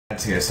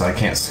dad's here, so I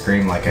can't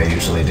scream like I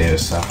usually do,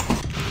 so.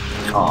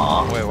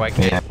 Aww. Wait, why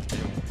can't? Yeah.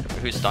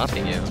 Who's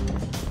stopping you?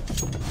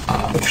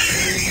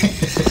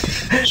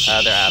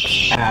 They're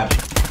apps. Ab.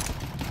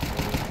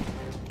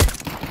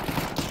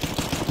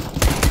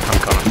 I'm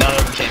coming. None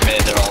of them came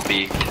in, they're all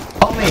B.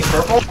 Oh, me,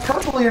 purple?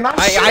 Purple, you're not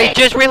shit. I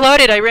just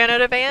reloaded, I ran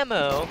out of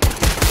ammo.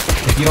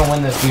 If you don't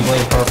win this, we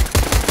blame purple.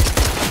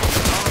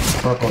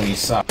 Purple, you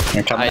suck.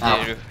 You're coming out.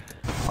 I do.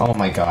 Oh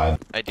my god.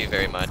 I do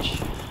very much.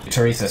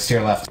 Teresa, to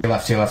your left, to your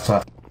left, to your left, to your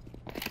left.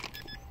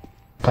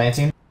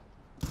 Planting.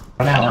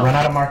 Run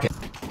out of market.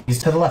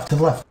 He's to the left, to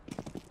the left.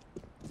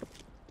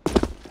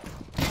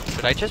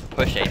 Should I just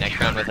push A next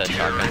round with a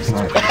shotgun?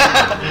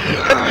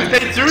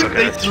 They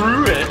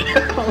threw it!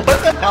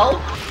 What the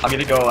hell? I'm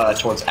gonna go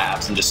towards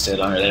apps and just sit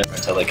under there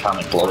until they come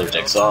and blow their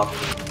dicks off.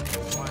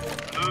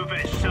 Move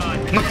it,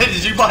 son.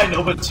 Did you buy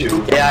Nova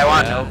too? Yeah, I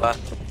want Nova.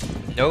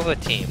 Nova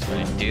team,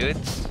 right,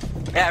 dudes?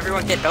 Yeah,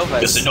 everyone get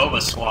Novas. It's the Nova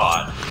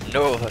squad.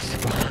 Nova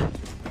squad.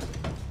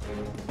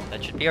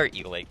 That should be our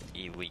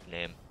E-League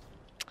name.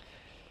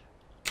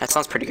 That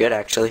sounds pretty good,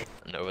 actually.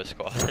 Nova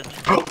squad.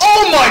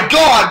 Oh my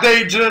god,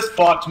 they just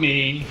fucked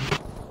me!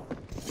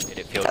 Made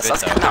it feel That good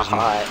sounds though. kinda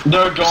hot.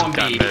 They're going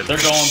B. They're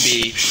going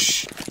B.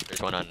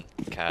 There's one on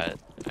Cat,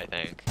 I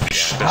think.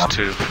 There's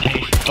two.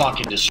 They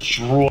fucking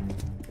destroy.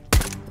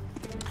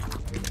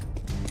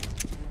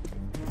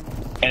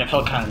 And it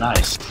felt kinda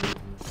nice.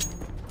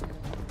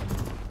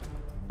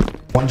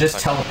 One just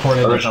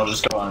teleported. Original,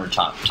 just go under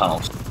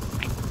tunnels.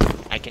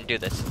 I can do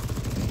this.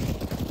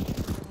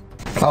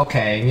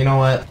 Okay, you know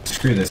what?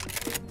 Screw this.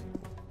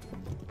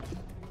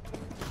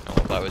 Oh,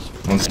 that was.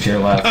 One's to your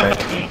left, right?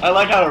 I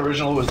like how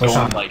Original was Push going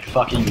on. like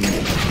fucking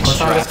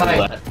Push on this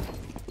side.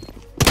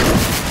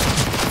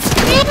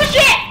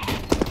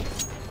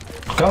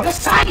 Go to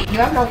site! You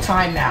have no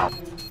time now.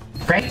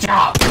 Great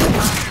job!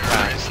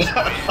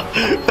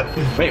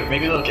 Wait,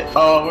 maybe look at.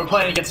 Oh, we're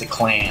playing against a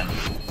clan.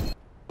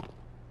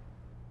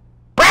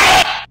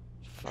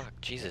 Fuck,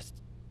 Jesus.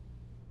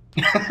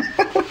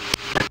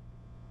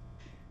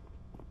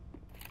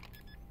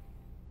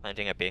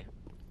 Planting at B.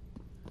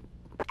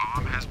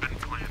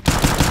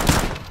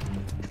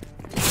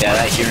 Yeah,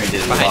 that hearing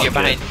did. Behind you,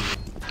 behind.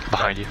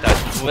 Behind you.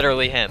 That's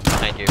literally him,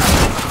 behind you.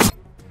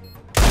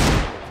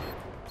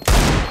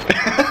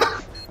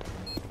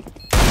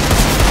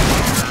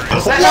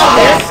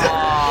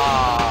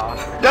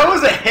 That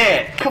was a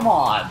hit! Come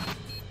on!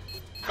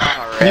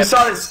 Alright. You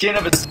saw the skin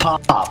of his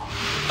top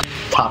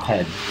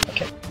head.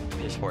 Okay.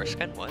 His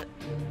foreskin? What?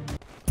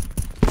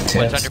 Tips.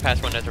 One's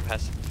underpass, one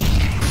underpass.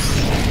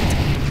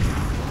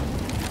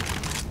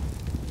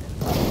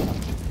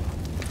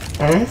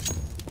 Hmm?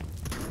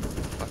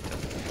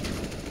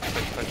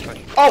 Push.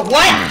 Oh,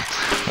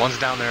 what?! One's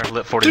down there,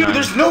 lit 49. Dude,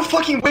 there's no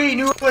fucking way he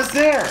knew it was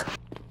there!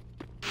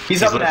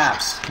 He's up in lit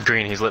apps.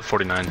 Green, he's lit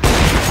 49.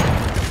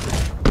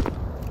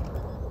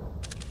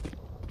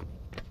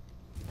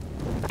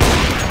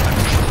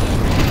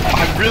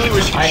 I really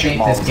wish you could I shoot hate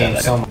balls this game at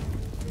it. so much.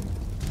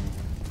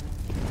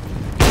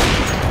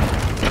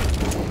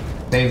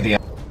 Save the.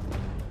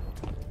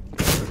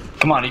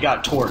 Come on, you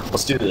got torque.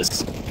 Let's do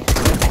this.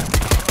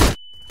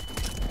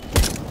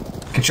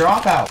 Get your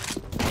op out!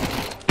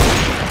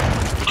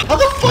 How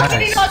the fuck did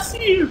he Nice. not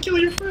see you? Kill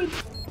your friend.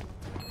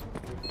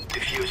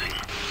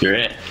 Defusing. You're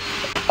it.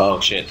 Oh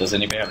shit, does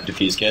anybody have a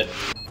defuse kit?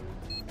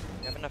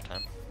 You have enough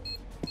time.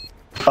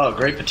 Oh,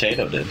 great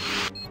potato did.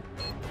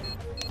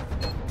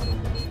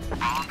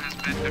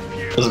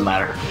 Doesn't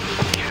matter.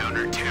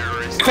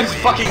 It's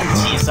fucking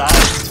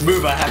T-side.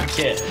 Move, I have a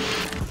kit.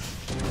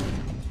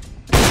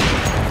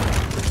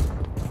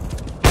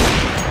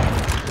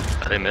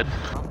 Are they mid?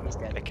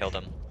 I killed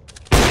him.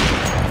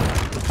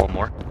 One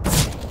more.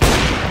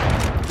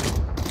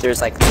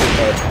 There's like 2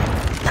 mid.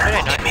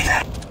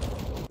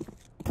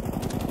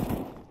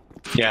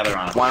 Yeah, they're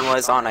on it. One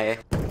was on A.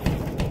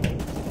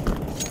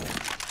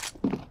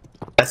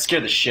 That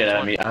scared the shit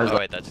out of me. I was Oh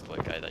like, wait, that's the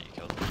guy that you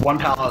killed. one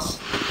palace.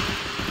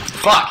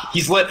 Fuck,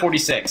 he's lit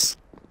 46.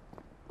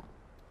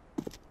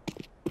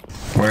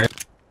 Where?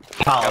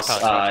 Palace, Yeah,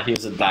 Palace. he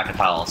was at the back of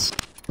Palace.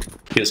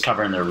 He was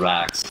covering their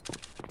racks.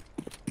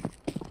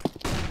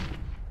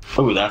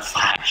 Ooh, that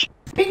flash.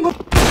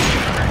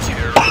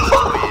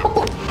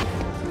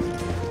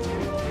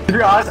 To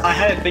be honest, I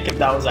had to think if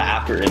that was an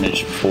after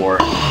image before.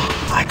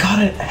 I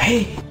got it!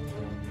 Hey!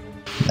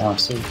 Now I'm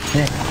so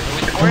Nick.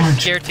 I was more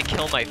Orange. scared to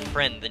kill my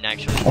friend than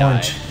actually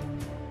Orange. die.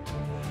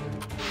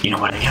 You know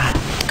what I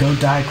got? Go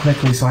die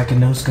quickly so I can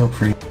no-scope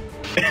for you.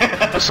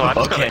 So I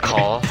just got Okay. a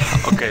call.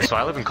 Okay, so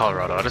I live in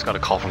Colorado. I just got a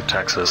call from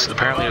Texas.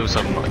 Apparently it was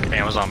some like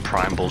Amazon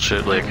Prime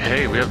bullshit. Like,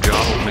 hey, we have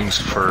job openings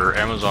for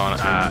Amazon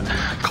at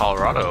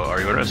Colorado. Are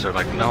you interested? I'm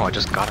like, no, I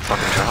just got a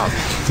fucking job.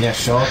 Yeah,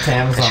 show up to She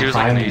Amazon was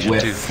like an Prime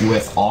Asian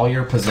with all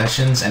your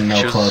possessions and She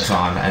no was- clothes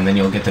on, and then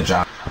you'll get the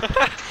job.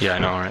 Yeah, I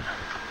know, right?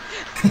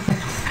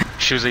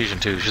 She was Asian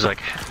too. She's like,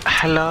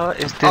 hello,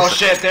 is this? Oh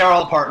shit, they're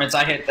all apartments.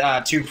 I hit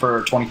 2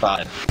 for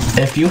 25.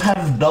 If you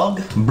have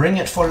dog, bring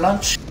it for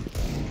lunch.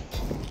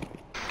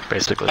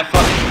 Basically. I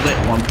fucking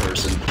lit one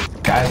person.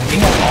 Guys, we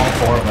have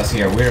all 4 of us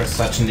here. We are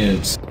such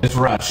noobs. Just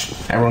rush.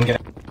 Everyone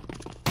get.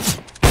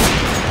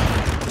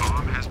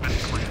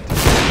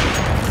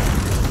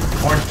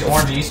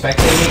 Orange, are you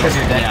spectating me because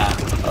you're dead?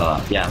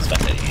 Yeah, I'm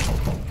spectating you.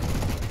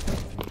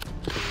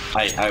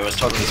 I was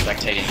totally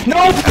spectating.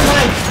 No!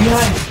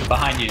 Behind!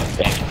 Behind you,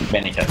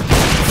 Bennica.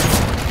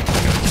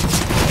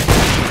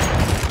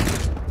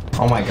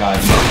 Oh my god.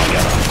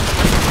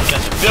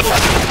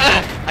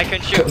 I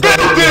couldn't shoot.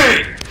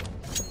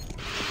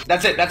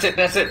 That's it,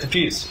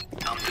 defuse.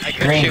 I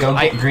couldn't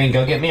shoot. Green,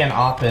 go get me an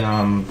op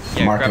and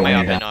Yeah, mark it grab my when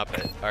op you're and down. op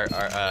it.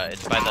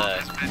 It's by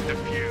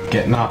the...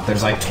 Get an op,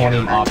 there's like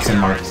 20 ops and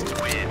marks.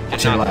 Get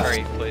To your an op, left.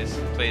 hurry,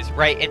 please.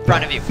 Right in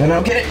front of you.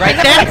 No, get it! Right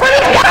there!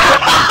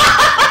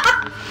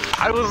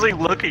 I was like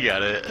looking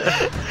at it.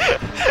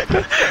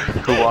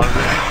 Who wanted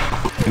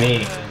it?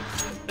 Me.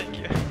 Thank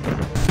you.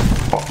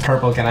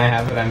 Purple, can I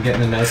have it? I'm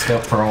getting a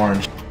no-scope for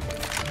orange.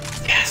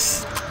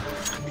 Yes.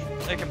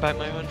 I can buy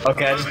my own.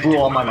 Okay, I just blew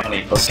all my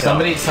money. Let's go.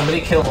 Somebody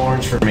kill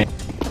orange for me.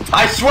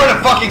 I swear to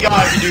fucking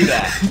God if you do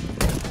that.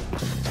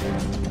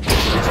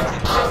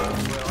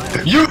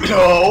 You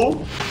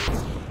know.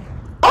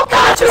 Oh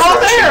god, They're all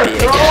there!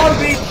 They're all on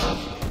me!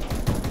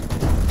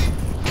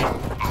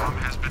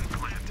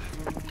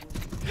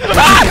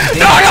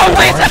 No,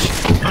 please!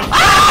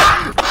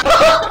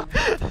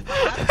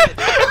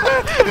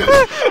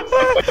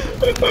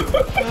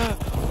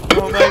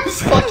 Oh my,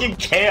 this is fucking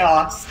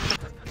chaos.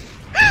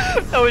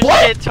 That was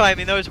shit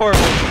timing, that was horrible.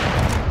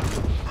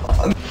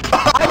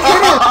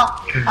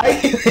 I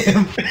hit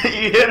him!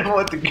 You hit him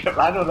with the grip.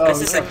 I don't know.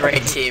 This is a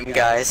great team,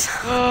 guys.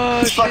 Oh,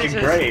 It's fucking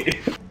great.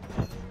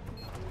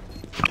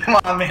 Come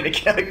on, man,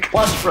 get a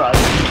clutch for us.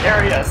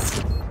 Carry us.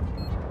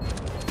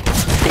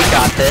 He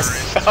got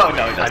this. Oh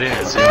no, I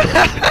didn't see it.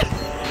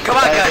 Come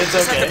on, guys, It's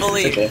just okay. have to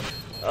believe. It's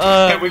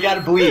okay. We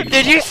gotta believe.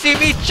 Did you see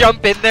me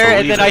jump in there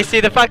and then I see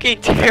the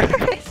fucking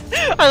terrorist?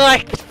 I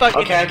like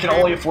fucking... Okay, I can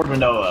only afford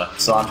Manoa,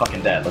 so I'm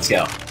fucking dead. Let's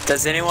go.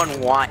 Does anyone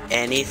want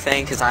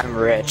anything? Cause I'm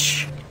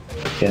rich.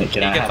 Can I You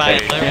can have buy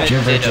it? unlimited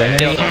Your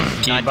virginity?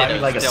 dildos. Can you Not buy me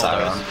dildos, like a dildos.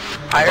 sidearm?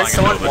 I heard buying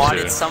someone Nova,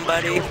 wanted too.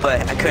 somebody,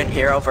 but I couldn't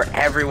hear over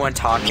everyone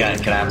talking.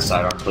 Can I have a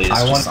sidearm, please? I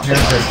Just want something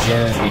your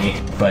else.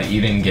 virginity, but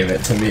you didn't give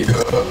it to me.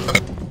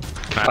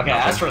 Okay, I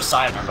asked for a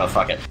sidearm, but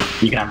fuck it.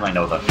 You can have my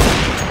Nova.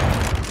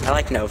 I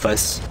like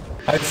Novas.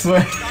 I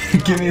swear,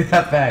 give me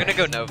that I'm back. gonna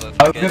go Nova.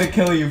 I was fuck it. gonna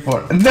kill you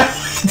for it. No,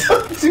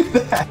 don't do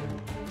that.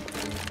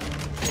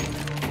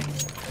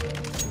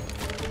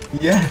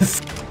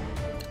 Yes.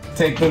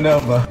 Take the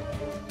Nova.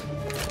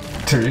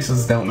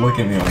 Teresa's don't look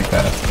at me like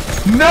that.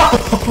 No!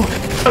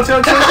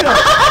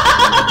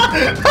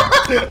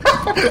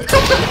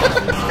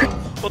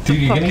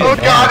 Dude, you're gonna get Oh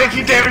god, banned. if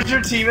you damage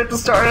your team at the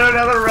start of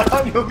another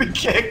round, you'll be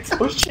kicked.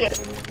 Oh shit.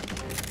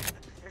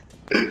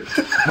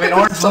 Wait,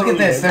 Orange, look at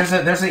this. There's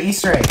an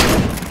Easter egg.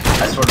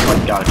 I swear to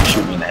fucking God, if you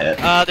shoot me in the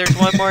head. There's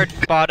one more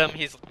at bottom,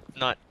 he's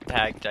not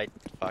tagged, I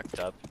fucked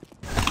up.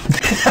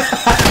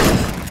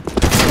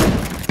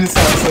 You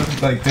sound so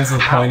like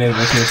disappointed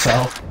with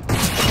yourself.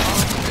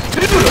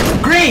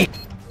 Dude, Green!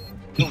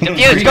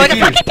 Defuse! Go to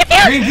fucking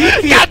defuse! Green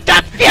defuse! Get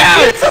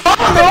defuse!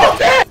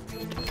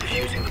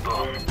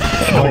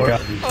 Oh my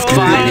god.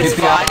 It's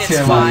fine, it's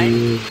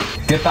fine.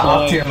 Get the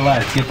off to your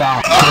left. Get the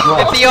off to your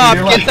left. Get the off!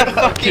 Get the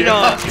fucking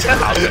off!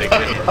 I'll take it.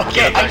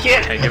 Okay, I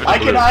can't. Hey, give it I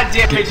to blue. cannot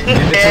damage Give it to me,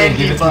 give it to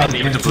me, anybody.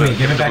 give it to me,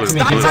 give it back to me,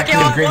 Stop give it back to fucking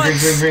me. Green, on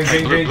green, green,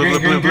 green, green,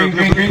 green, green, green, green,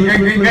 green, green,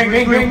 green, green,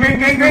 green, green, green, green,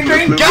 green, green,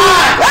 green.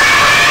 God!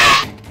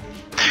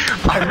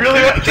 I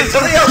really want. Can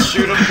somebody else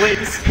shoot him,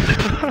 please?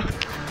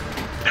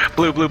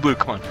 Blue,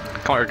 come on.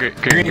 Come on, Green,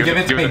 give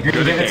it to me, Green,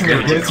 give it to me,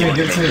 give it to me,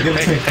 give it to me, give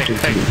it to me.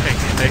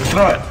 Hey.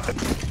 Throw it.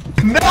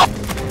 No!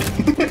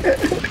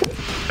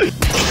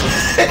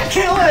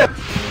 Kill him!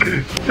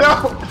 No,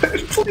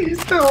 please,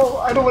 no.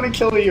 I don't want to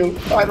kill you.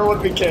 I don't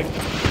want to be kicked.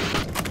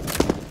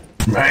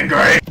 I'm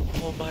angry.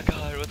 Oh my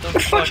god, what the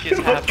fuck is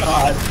Oh happening?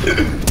 God.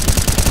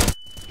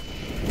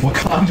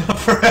 Wakanda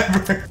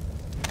forever.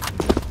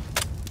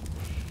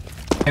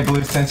 Hey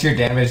Blue, since you're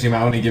damaged, you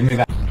might want to give me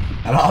that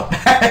off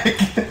back.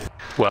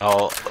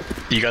 Well,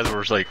 you guys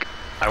were like,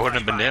 I wouldn't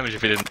have been damaged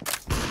if you didn't.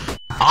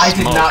 I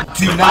did not,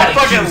 do I not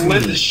fucking accuse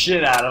lit the me.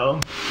 shit out of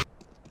him.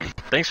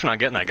 Thanks for not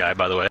getting that guy,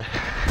 by the way.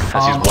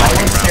 As he's I walking was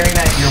around. staring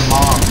at your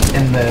mom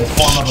in the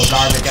form of a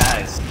garbage.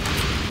 Guys.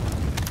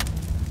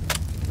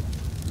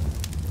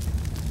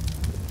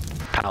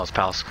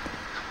 Pals.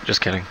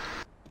 Just kidding.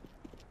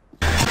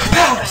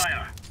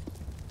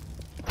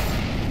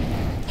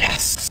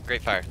 Yes!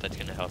 Great fire, that's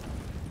gonna help.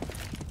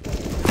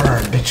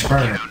 Burn, bitch,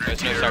 burn.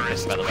 There's no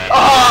darkness, by the way.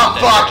 Oh,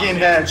 fucking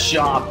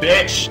headshot,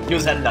 bitch. He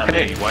was heading down.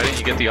 Hey, why didn't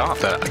you get the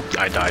off that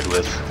I died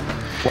with?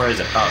 Where is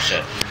it? Oh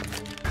shit.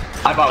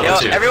 I bought Yo,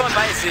 one too. everyone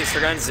buy Zeus.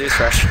 We're going to Zeus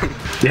Rush.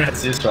 Yeah,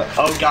 it's this one.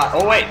 Oh god.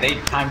 Oh wait, they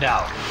timed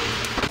out.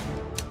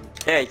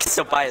 Yeah, you can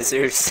still buy a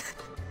Zeus.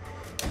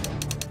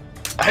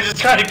 I just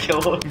try to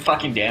kill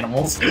fucking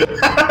animals.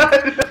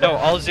 No,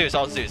 all Zeus,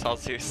 all Zeus, all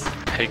Zeus.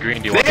 Hey,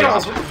 Green, do you want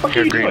Animals, the what the fuck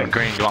Here, are you Green, doing?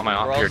 Green, do you want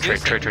my We're all Here, trade,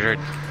 Zeusing. trade, trade, trade.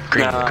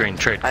 Green, No. Green,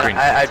 trade, Green.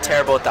 I'm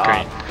terrible at the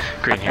Green, op.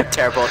 Green here. I'm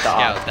terrible at the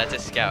Scout, op. that's a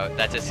scout,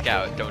 that's a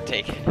scout. Don't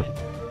take it.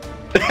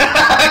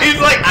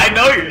 He's like, I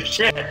know your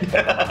shit.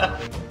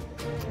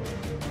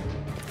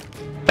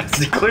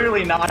 It's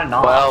clearly not an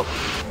op. Well,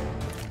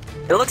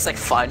 it looks like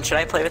fun. Should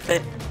I play with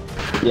it?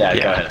 Yeah,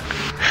 Yeah. go ahead.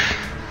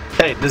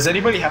 Hey, does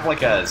anybody have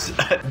like a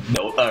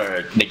no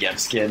or Negev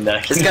skin that I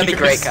This can is gonna be use?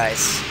 great,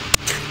 guys.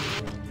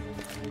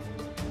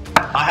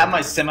 I have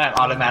my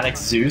semi-automatic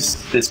Zeus.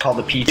 It's called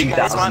the P2000 Do you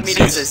guys want me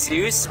to use a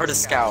Zeus. Zeus or the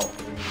Scout?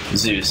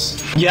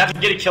 Zeus. You have to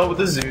get a kill with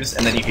the Zeus,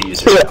 and then you can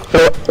use it.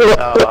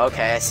 Oh,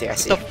 okay, I see, I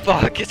see. What the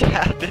fuck is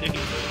happening?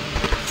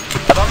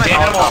 How about my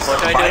Molotov? What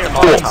do I do with the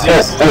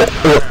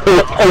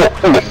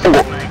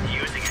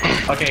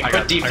Molotov? Okay, I quit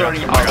got, deep I got,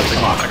 throating your I got,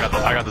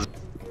 Molotov. I got this.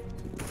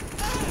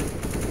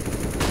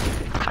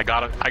 I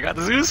got it. I got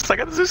the Zeus. I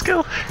got the Zeus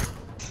kill.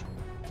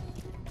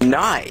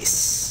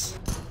 Nice.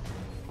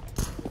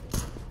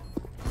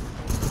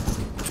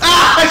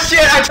 Ah, shit!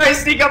 I tried to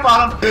sneak up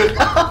on him.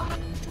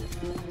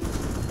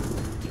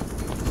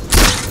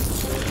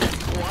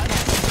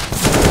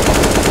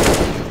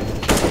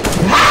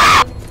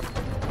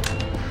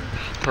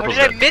 How Purple's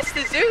did I dead. miss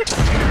the Zeus?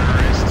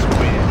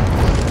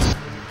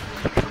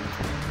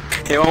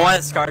 Anyone want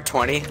a Scar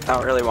 20? I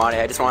don't really want it.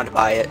 I just wanted to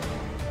buy it.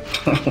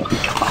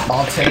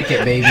 I'll take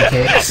it, baby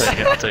cakes.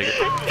 I'll take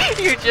it.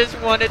 You just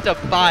wanted to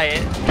buy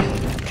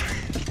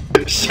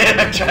it. Shit!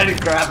 I'm trying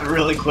to grab it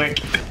really quick.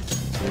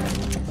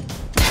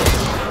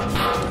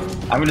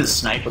 I'm gonna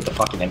snipe with the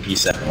fucking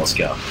MP7. Let's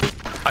go.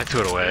 I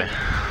threw it away.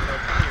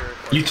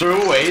 You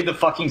threw away the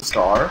fucking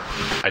Scar?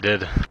 I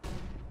did.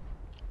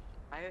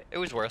 It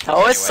was worth it.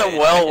 Oh, it's anyway.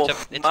 so well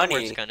It's the money.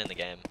 worst gun in the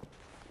game.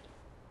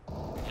 You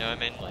know what I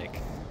mean? Like,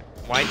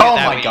 why do Oh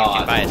that my when you God.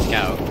 can buy a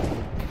scout?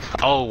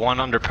 Oh, one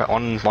ton.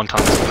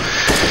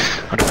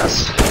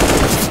 Underpass.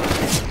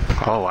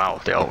 Oh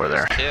wow, they all were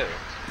there. Two.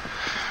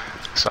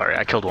 Sorry,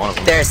 I killed one of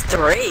them. There's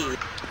 3.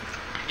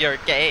 You're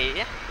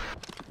gay.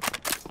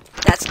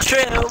 That's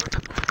true.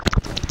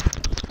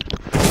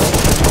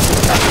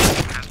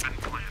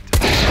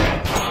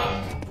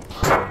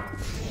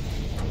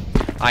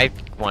 I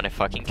want to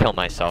fucking kill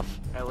myself.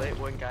 I lit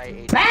one guy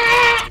 8.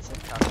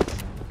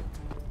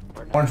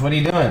 Orange, what are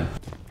you doing?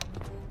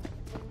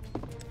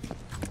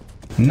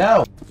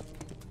 No!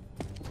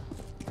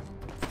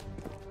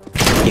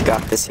 You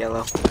got this,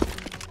 Yellow.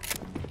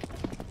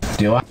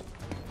 Do I?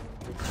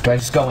 Do I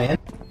just go in?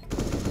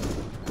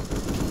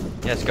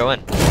 Yes, go in.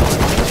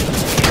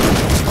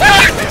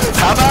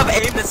 How about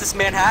aim does this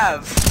man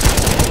have?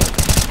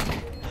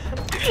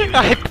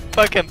 I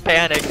fucking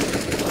panicked.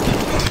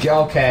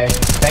 Okay.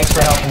 Thanks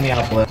for helping me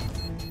out, Blue.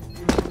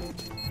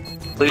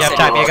 Blue You have said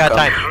time, you're you got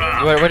welcome.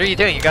 time. What are you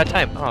doing? You got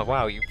time. Oh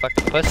wow, you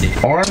fucking pussy.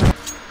 Orange?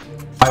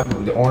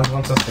 The orange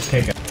wants us to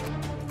kick it.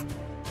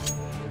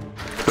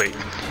 Wait,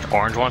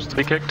 Orange wants to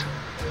be kicked?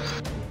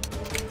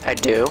 I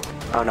do.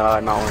 Oh no,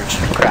 I'm not orange.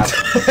 Crap.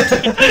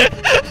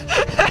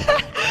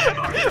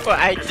 Well,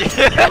 I do.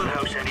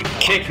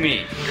 Kick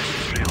me.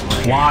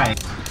 Why?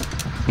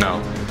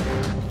 No.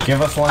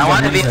 Give us one I good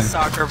want to be a reason.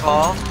 soccer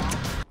ball.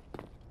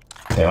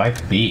 They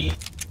like B.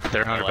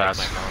 They're I like underpass.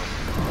 my mom.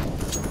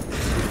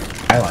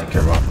 I like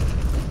your mom.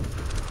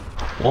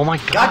 Oh my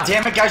god. God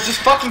damn it, guys, just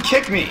fucking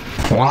kick me.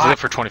 One's Why? lit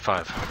for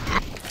 25.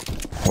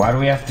 Why do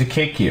we have to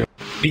kick you?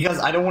 Because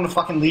I don't want to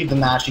fucking leave the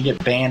match and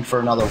get banned for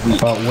another week.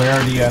 But where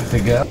do you have to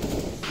go?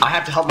 I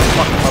have to help my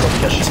fucking mother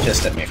because she's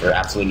pissed at me for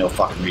absolutely no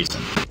fucking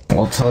reason.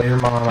 Well, tell your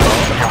mom I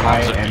said hi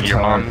and Your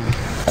tell mom-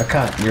 her a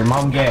cunt. Your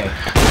mom gay.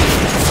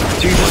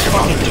 Dude, just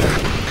fucking do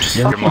it.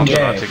 Your Your mom's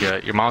about gay. to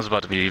get. Your mom's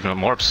about to be even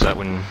more upset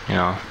when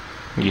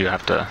you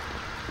have to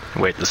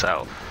wait this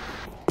out.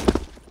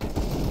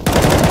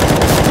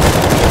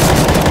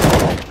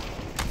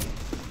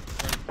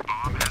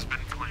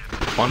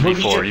 One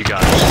before you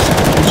got it.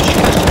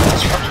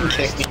 Just fucking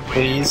kick me,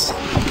 please.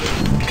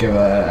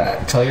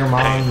 Tell your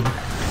mom.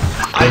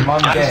 Your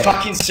mom I'm gay.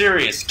 fucking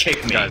serious.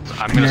 Kick me. Guys,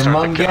 I'm gonna Your start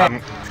mom the kick. gay.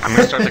 I'm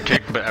gonna start the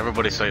kick, but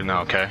everybody say no,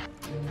 okay?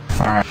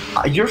 Alright.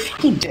 You're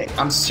fucking dick.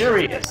 I'm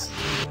serious.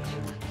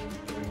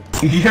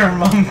 Your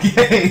mom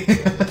gay.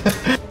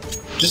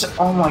 Just,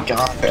 oh my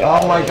god.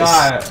 Oh my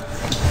god.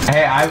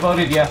 Hey, I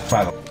voted yes,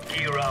 by the way.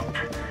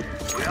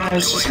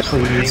 Guys, just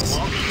please.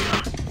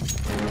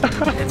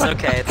 It's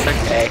okay, it's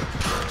okay.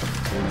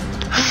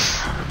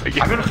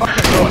 I'm gonna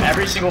fucking throw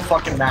every single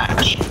fucking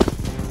match.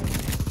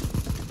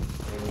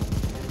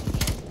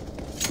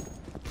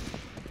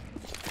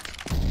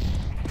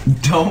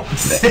 Don't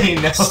say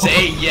no.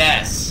 Say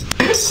yes.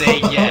 Say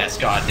yes,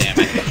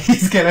 goddammit.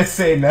 He's gonna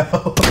say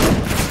no.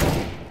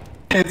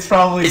 It's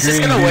probably He's green.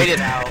 just gonna dude. wait it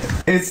out.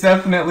 It's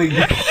definitely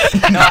green.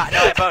 No,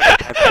 I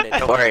voted. I voted.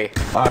 Don't worry.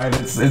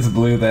 Alright, it's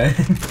blue then.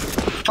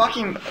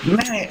 Fucking,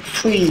 man,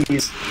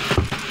 please.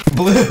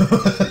 Blue.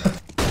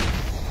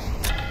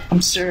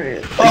 I'm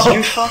serious. Oh.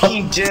 You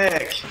fucking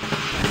dick.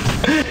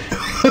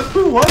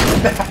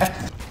 What's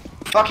that?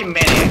 Fucking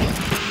maniac.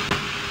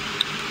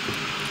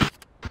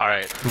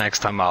 Alright, next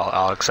time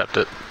I'll accept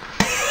it.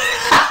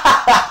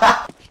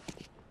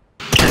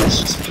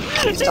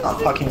 Please stop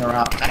fucking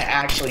around. I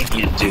actually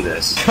need to do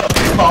this.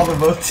 Call the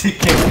vote to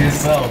kick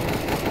yourself.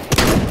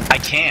 I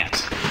can't.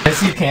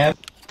 Yes, you can.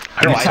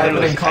 No, You I type it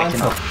literally in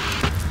console.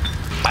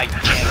 I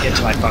can't get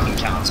to my fucking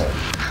console.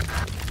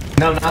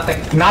 No, not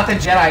the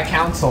Jedi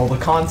Council, the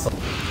console.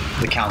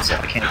 The console.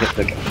 I can't get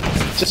the.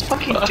 Just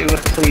fucking do it,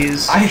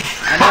 please. I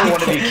know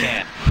one of you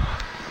can't.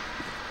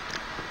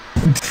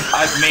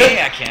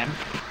 Maybe I can.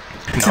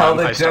 Tell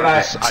the I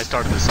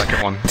started the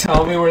second one.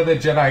 Tell me where the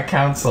Jedi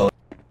Council.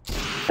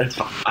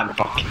 I'm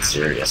fucking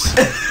serious.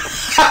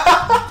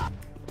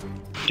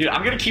 Dude,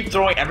 I'm gonna keep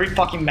throwing every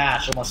fucking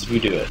match unless you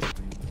do it.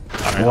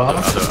 Alright, What?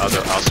 I'll start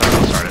it.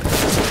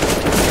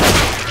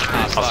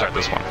 I'll start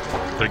this one.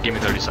 Give me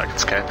 30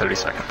 seconds, okay? 30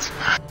 seconds.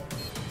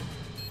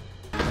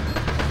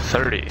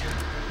 30.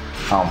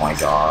 Oh my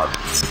god.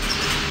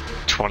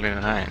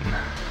 29.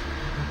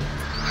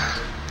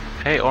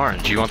 Hey,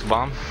 Orange, you want the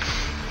bomb?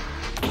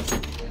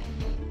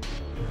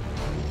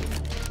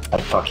 I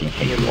fucking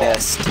hate you all.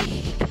 Missed.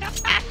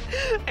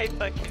 I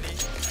fucking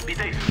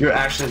hate. You're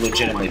actually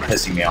legitimately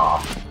pissing me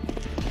off.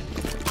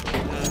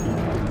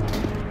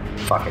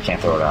 Fuck, I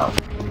can't throw it out.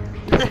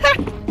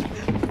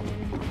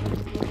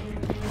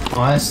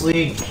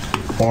 Honestly,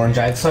 Orange,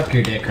 I'd suck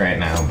your dick right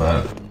now,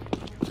 but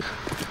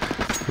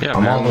Yeah,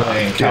 I'm man. all the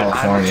way in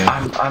California.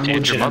 I'm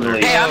Dude, your mother-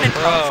 legitimately. Hey, I'm in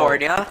Bro.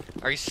 California.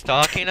 Are you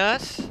stalking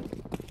us?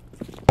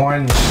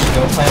 Orange,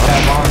 go plant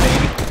that bomb,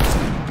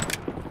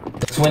 baby.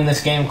 Let's win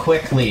this game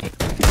quickly.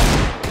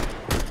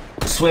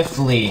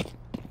 Swiftly.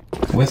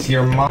 With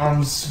your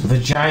mom's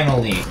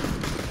vaginally.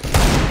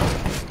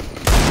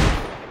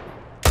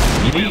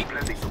 Yeet.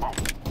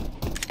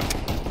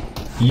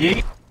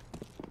 Yeet.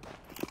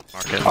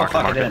 Mark it, Oh mark it, fuck,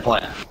 I mark didn't it. play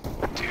it.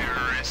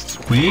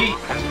 Yeet.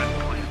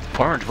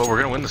 Orange, but we're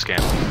gonna win this game.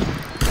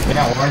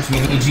 Yeah, Orange, we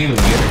need you. You're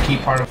a key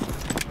part of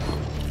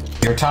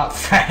your top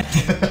fat.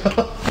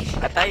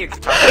 I thought you were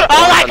talking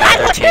about the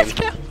other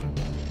team.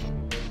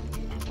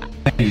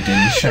 You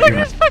didn't shut your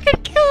mouth.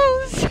 Fucking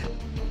kills!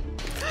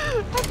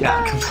 Yeah,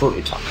 I'm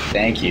completely talking.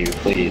 Thank you,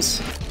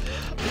 please.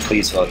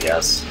 Please vote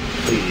yes.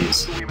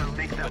 Please.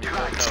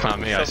 It's not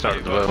me, I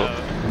started the vote.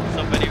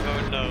 Somebody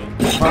vote no.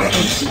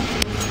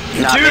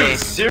 Not Dude, me.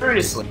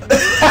 seriously.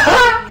 It's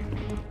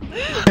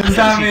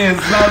not me,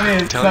 it's not me,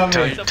 it's not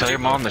me. Tell your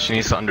mom that she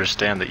needs to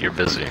understand that you're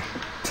busy.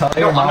 Tell No,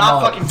 your I'm mom not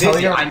I'll- fucking tell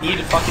busy. your- I need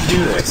to fucking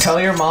do this. Tell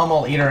your mom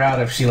I'll eat her out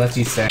if she lets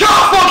you stay.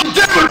 God fucking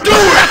damn it, do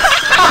it!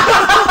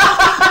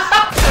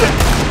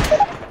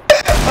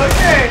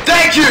 Okay!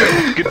 Thank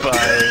you!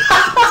 Goodbye.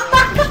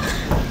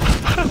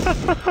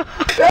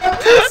 That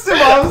pissed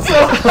him off so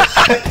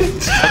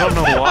much. I don't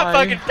know why. I'm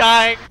fucking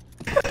dying!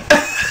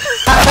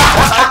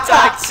 I'm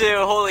tied too.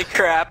 Holy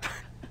crap.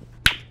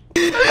 I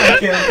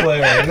can't play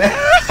right now.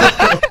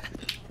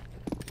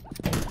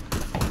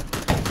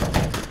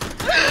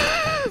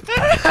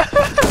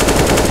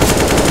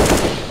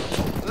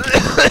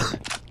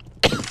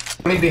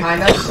 Me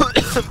behind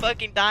us? I'm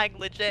fucking dying,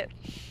 legit.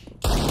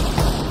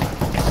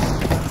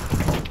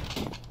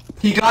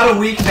 He got a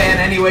weak man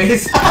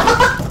anyways.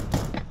 I'm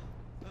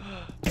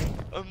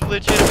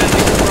legitimately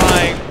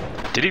crying.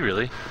 Did he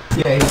really?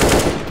 Yeah,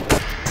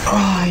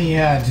 oh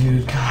yeah,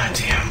 dude.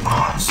 Goddamn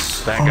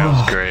moms. That guy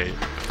was great.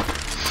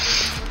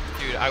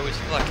 Dude, I was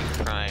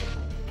fucking crying.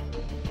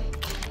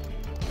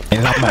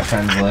 He's on my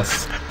friends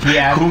list. He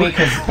added me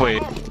because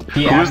Wait,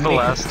 he who was added the me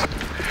last?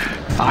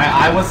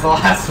 I was the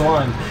last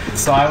one,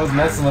 so I was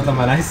messing with him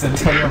and I said,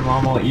 tell your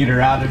mom I'll eat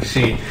her out if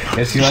she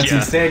lets Yeah.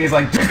 you stay. And he's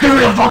like, dude,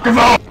 the fucking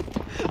phone!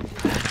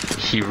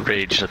 He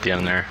raged at the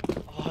end there.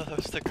 Oh, that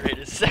was the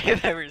greatest thing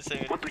I've ever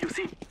seen. What do you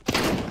see?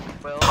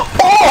 Well,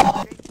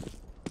 Oh!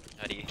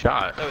 nutty.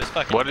 Shot. That was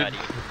fucking nutty.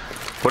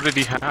 What did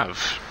he have?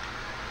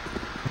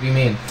 What do you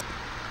mean?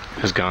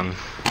 His gun.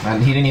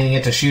 And he didn't even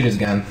get to shoot his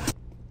gun.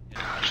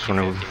 I just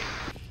wanna...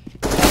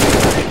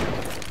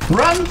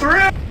 Run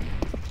through!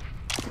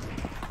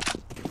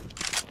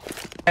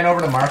 And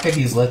over to market,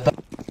 he's lit the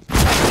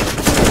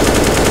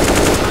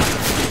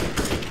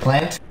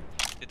plant.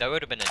 Dude, that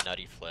would have been a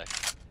nutty flick.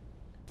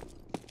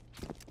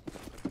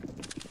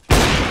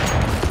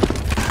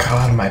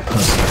 God, my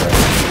pussy hurt.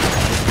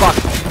 Fuck.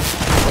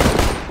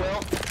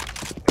 Will.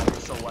 I'm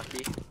so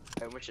lucky.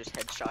 I almost just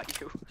headshot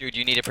you. Dude,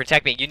 you need to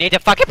protect me. You need to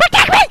fucking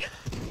protect me!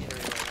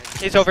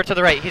 He's over to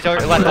the right. He's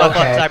over left, left,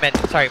 Okay.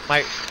 left. Sorry,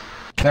 my...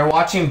 They're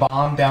watching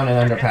bomb down in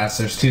underpass.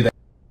 There's two there.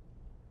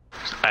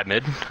 At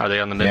mid? Are they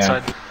on the mid Yeah.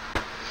 side?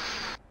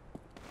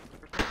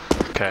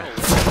 Okay.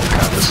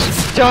 Got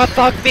this. Don't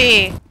fuck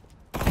me!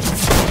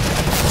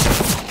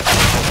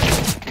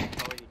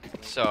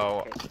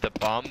 So, the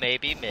bomb may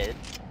be mid.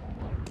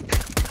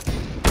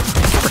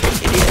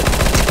 Freaking idiot.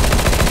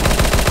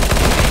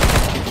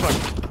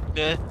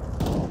 Eh.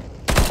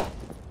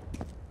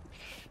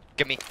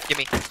 Gimme.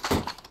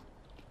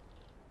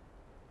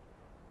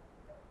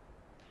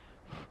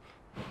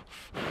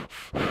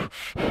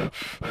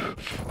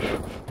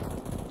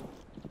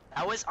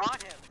 I was on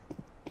him.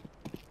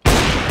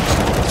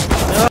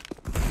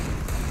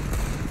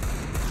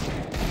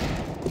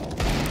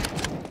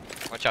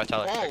 out,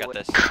 tell her. I got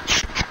this.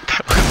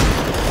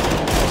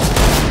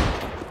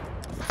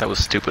 That was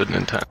stupid and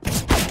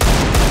intense.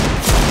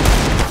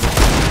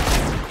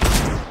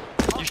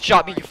 You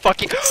shot me, you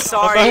fucking.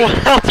 Sorry.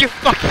 You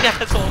fucking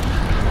asshole.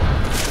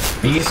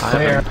 He's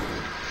clear.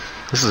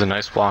 This is a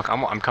nice walk.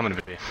 I'm coming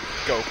to be.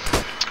 Go.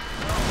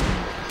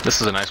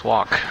 This is a nice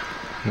walk.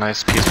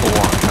 Nice peaceful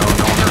walk. No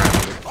one around.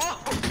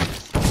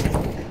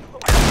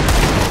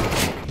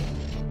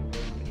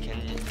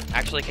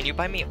 Can you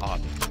buy me off?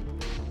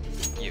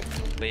 You,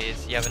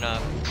 please. You have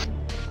enough.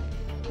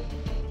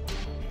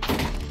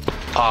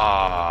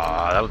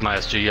 Ah, that was my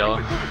SG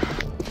yellow.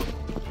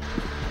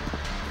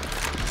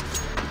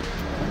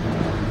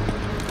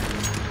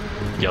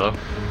 Yellow.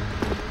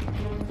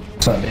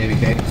 What's up, baby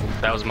cake?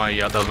 That was my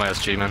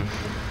SG, man.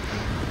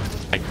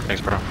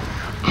 Thanks, bro.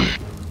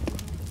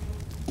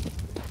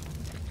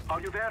 Are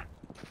you there?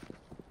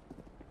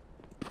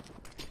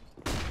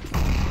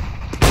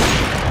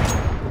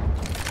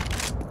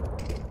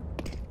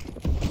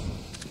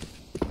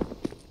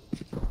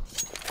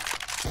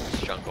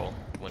 Jungle.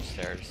 One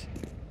stairs.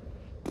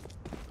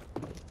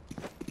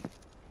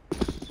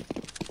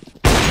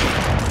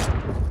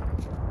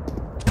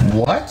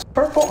 What?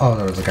 Purple? Oh,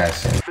 there was a guy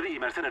standing. 3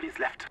 mercenaries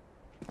left.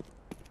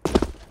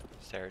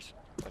 Stairs.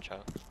 Watch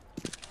out.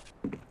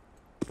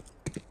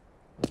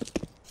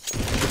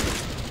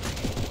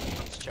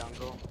 It's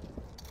jungle.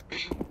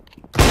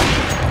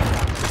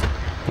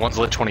 One's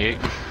lit 28.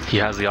 He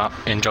has the op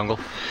in jungle.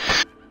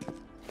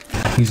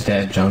 He's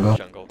dead, jungle.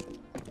 Jungle.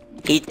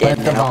 He did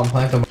Plant the bomb,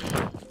 plant the bomb.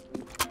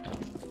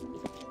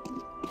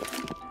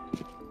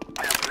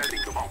 I am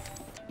planting the bomb.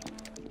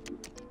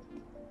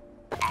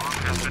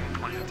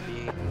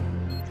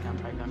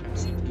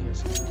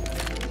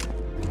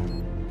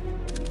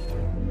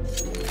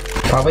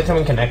 Probably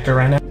coming connector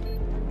right now.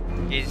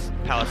 He's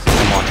palace.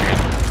 I'm watching him.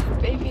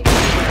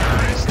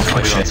 Oh,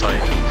 he's on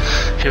site.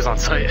 He was on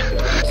site.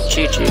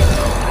 GG.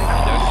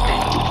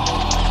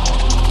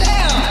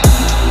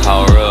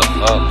 Power up,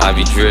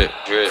 Ivy drip,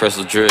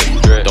 crystal drip,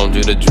 don't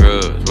do the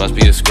drugs, must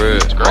be a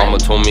script. Mama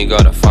told me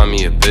gotta find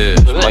me a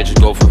bitch, might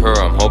just go for her,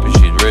 I'm hoping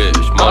she's rich.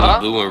 Money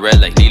blue and red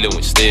like Lilo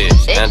and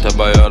Stitch.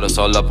 Antibiotics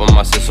all up on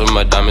my system,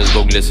 my diamonds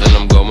go glisten,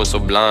 I'm going so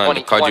blind.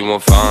 The card you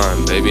won't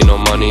find, baby no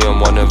money,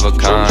 I'm one of a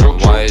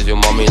kind. Why is your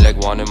mommy like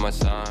wanting my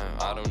sign?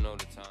 I don't know.